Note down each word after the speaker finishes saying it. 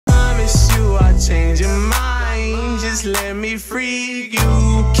change your mind, just let me free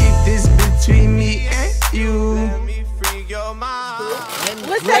you. Keep this between me and you. Let me free your mind.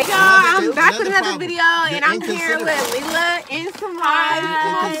 What's up, y'all? I'm back with another video, and I'm here with Lila and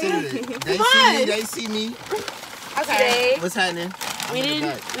Samaj. They see me. Okay. What's happening? We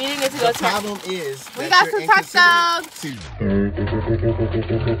didn't get to go The problem is we got some tacos.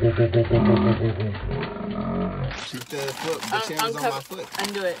 She said foot, but she was on my foot.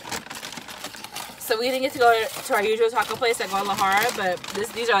 Undo it. So we didn't get to go to our usual taco place at Guadalajara, but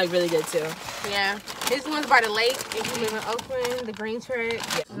these are like really good too. Yeah. This one's by the lake. If you live in Oakland, the Green Track.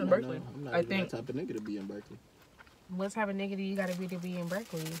 Yeah. I'm Berkeley. not I think. the type of nigga to be in Berkeley. What type of nigga do you gotta be to be in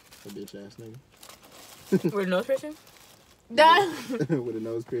Berkeley? A bitch ass nigga. With a nose piercing? Duh. With a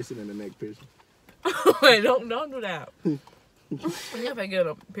nose piercing and a neck piercing. Wait, don't do that. You have to get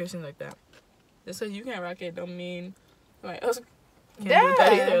a piercing like that. Just because you can't rock it don't mean like else can't do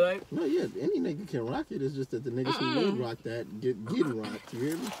that either. Like, no, yeah, any nigga can rock it. It's just that the niggas who would rock that getting rocked. You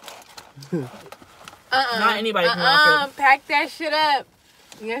hear me? Not anybody can rock it. Pack that shit up.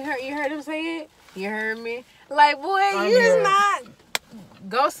 You heard him say it? You heard me? Like, boy, you just not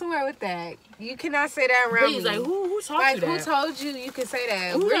go somewhere with that. You cannot say that around me. Like, who taught like, you that? Who told you could say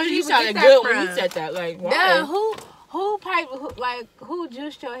that? Who Where told did you even sounded get good that when from? he said that? Like, why? Duh, who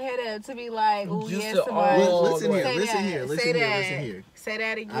juiced your head up to be like, oh yes, somebody. Listen here. Say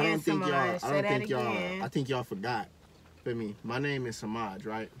that again, I don't think Samaj. I think y'all forgot. For me, my name is Samaj,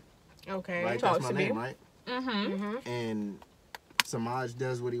 right? Okay. Right, that's my name, right? Mm-hmm. And Samaj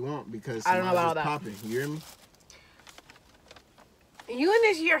does what he wants because I don't know about Samaj is that. popping. You hear me? You and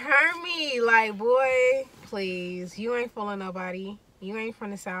this year hurt me. Like, boy, please. You ain't fooling nobody. You ain't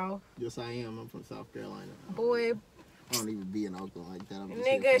from the South. Yes, I am. I'm from South Carolina. Boy. I don't even be in Oakland like that.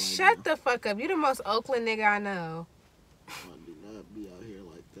 Nigga, shut the fuck up. You the most Oakland nigga I know. I do not be out here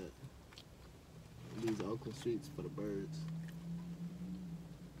like that. These Oakland streets for the birds.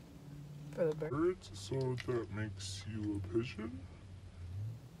 For the birds? So that makes you a pigeon?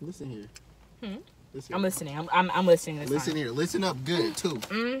 Listen here. Listen. I'm listening. I'm listening this Listen time. here. Listen up good, too.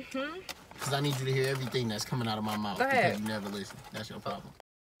 Mm-hmm. Because I need you to hear everything that's coming out of my mouth. Go ahead. Because you never listen. That's your problem.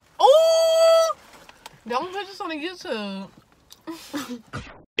 Ooh! Don't put this on the YouTube.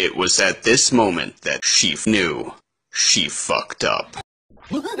 It was at this moment that she knew she fucked up.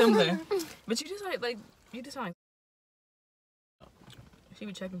 But you just like you just sound like she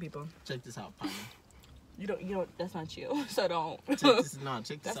be checking people. Check this out, partner. You don't. That's not you. So don't. Check this out,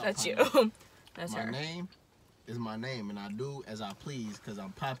 That's not partner. you. That's my her. name is my name, and I do as I please because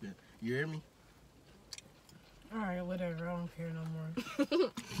I'm popping. You hear me? Alright, whatever. I don't care no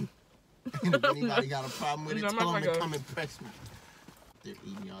more. And if anybody got a problem with it, These are tell my them to tacos. come and press me. They're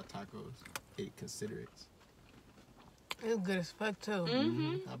eating y'all tacos. They consider it. It's good as fuck, too.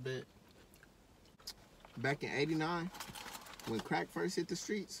 I bet. Back in '89, when crack first hit the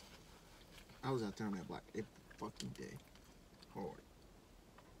streets, I was out there on that block every fucking day. Hard.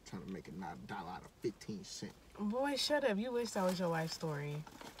 Trying to make a $9 out of 15 cents. Boy, shut up. You wish that was your life story.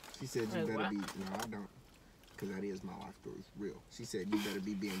 She said you Wait, better what? be. No, I don't. Because that is my life story. It's real. She said you better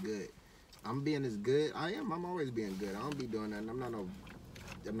be being good. I'm being as good. I am. I'm always being good. I don't be doing that. I'm not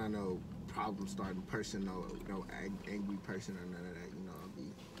no problem starting person. No angry person or none of that. You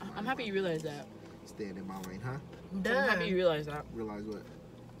know, I'm happy you realize that. Staying in my lane, huh? I'm happy you realize that. Realize what?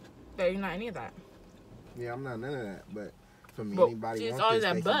 That you're not any of that. Yeah, I'm not none of that. But for me, But anybody see, it's want always this,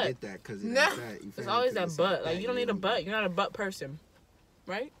 that they but. can get that because No. it's that. You feel It's me? always 'Cause that it's butt. Like that, you don't need a know? butt. You're not a butt person,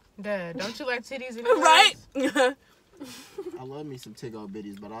 right? Duh, don't you like titties in Right. I love me some Tiggo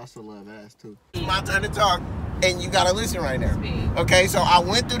bitties, but I also love ass too. It's my turn to talk, and you gotta listen right now. Okay, so I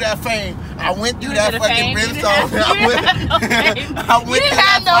went through that fame. I went through that fucking brimstone. I went through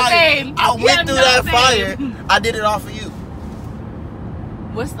that fire. I went through that fire. I did it all for you.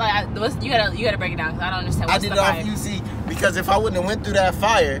 What's you gotta break it down because I don't understand. I What's did the it all fire? for you, see, because if I wouldn't have went through that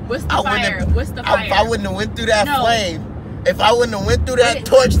fire, What's the I wouldn't fire? have- What's the fire? If I wouldn't have went through that No. flame, if I wouldn't have went through that What-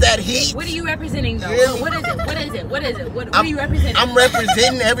 torch, that heat. What are you representing though? Really? What is it? What is it? What is it? What are you representing? I'm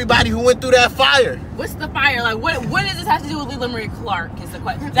representing everybody who went through that fire. What's the fire? Like what does this have to do with Lila Marie Clark? Is the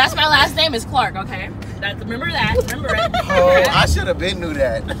question. That's my last name is Clark. Okay, remember that. Remember it. Oh, I should have been knew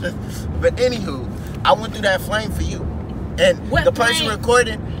that. But anywho, I went through that flame for you, and What the person flame?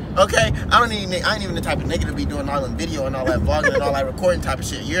 recording. Okay, I ain't even the type of nigga to be doing all that video and all that vlogging and all that recording type of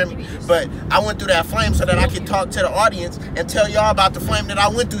shit. You hear me? But I went through that flame so that I could talk to the audience and tell y'all about the flame that I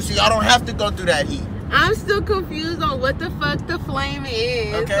went through, so y'all don't have to go through that heat. I'm still confused on what the fuck the flame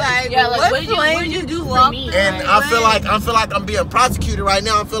is. Okay. Like, Yeah, like, what what flame did you do for walk me? through? And Like, I feel what? like I'm being prosecuted right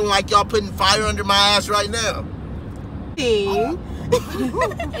now. I'm feeling like y'all putting fire under my ass right now. Thing.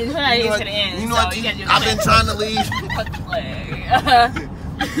 It's not even gonna end. You know what? I've been trying to leave.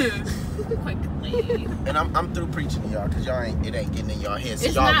 Quickly. And I'm through preaching to y'all because y'all ain't getting in y'all head. See,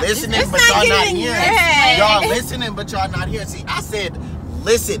 y'all listening, but y'all not hearing. Y'all listening, but y'all not hearing. See, I said,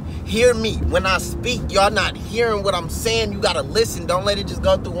 listen, hear me. When I speak, y'all not hearing what I'm saying. You gotta listen. Don't let it just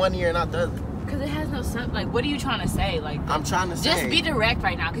go through one ear and out the other. Because it has no sense. Like, what are you trying to say? Like, I'm trying to say. Just be direct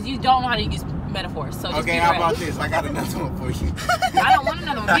right now because you don't know how to use metaphors. So just okay, how about this? I got another one for you. I don't want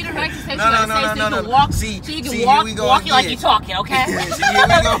another one. Be direct and say what you gotta say so you can walk. So you can walk you like you talking, okay? See, here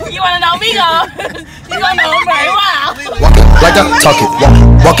we go. You wanna know me, though? You gonna know very well. Walk it like I'm talking.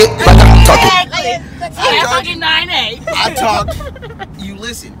 Walk it like I'm talking. Exactly. Yeah, fucking 9-8. I talk. You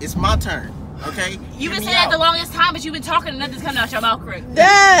listen. It's my turn. Okay? You've been saying that the longest time, but you've been talking and nothing's coming out your mouth correct.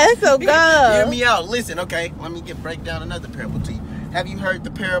 That's so good. Hear me out. Listen, okay? Let me break down another parable to you. Have you heard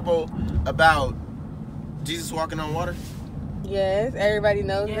the parable about Jesus walking on water? Yes, everybody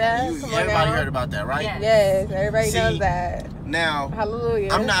knows that. Everybody heard about that, right? Yes, everybody knows that. Now,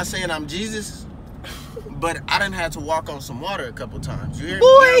 hallelujah. I'm not saying I'm Jesus, but I done had to walk on some water a couple times. You hear me?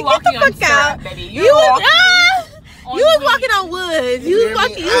 Boy, get the fuck out. Baby. You was walking on wood. You was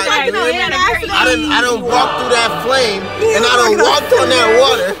walking on I done walked through that flame and I done walked on that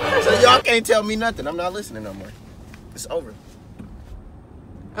water. So y'all can't tell me nothing. I'm not listening no more. It's over.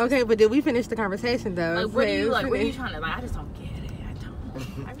 Okay, but did we finish the conversation though? Like, what are you trying to like? I just don't get it. I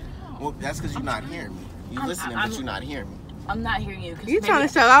really don't. Well, that's because you're not hearing me. You're listening, but you're not hearing me. I'm not hearing you. You trying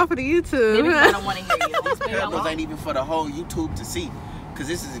to show off for the YouTube. Maybe I don't want to hear you. These parables ain't even for the whole YouTube to see. Because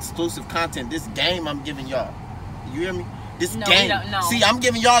this is exclusive content. This game I'm giving y'all. You hear me? This game. No. See, I'm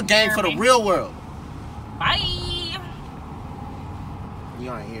giving y'all game for the real world. Bye.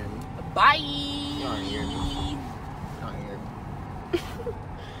 You ain't hearing me. Bye. You ain't hearing me.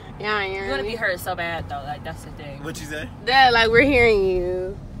 You're gonna be hurt so bad though. Like that's the thing. What you say? That like we're hearing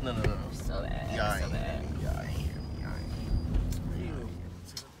you. No. So bad. Y'all so ain't bad. hear me.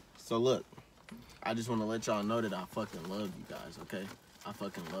 So look, I just want to let y'all know that I fucking love you guys. Okay, I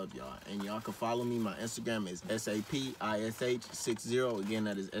fucking love y'all, and y'all can follow me. My Instagram is SAPISH60. Again,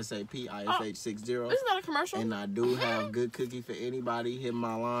 that is SAPISH60. This is not a commercial. And I do have good cookie for anybody. Hit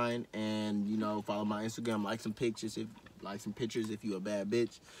my line and follow my Instagram. Like some pictures if you a bad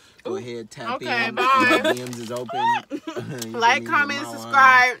bitch. Go ahead, tap in. Bye. My DMs is open. Like, comment,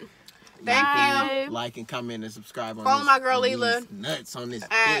 subscribe. Thank you. Like and comment and subscribe on Follow my girl Leela. Nuts on this.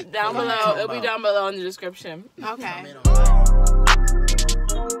 Down below. It'll be down below in the description. Okay.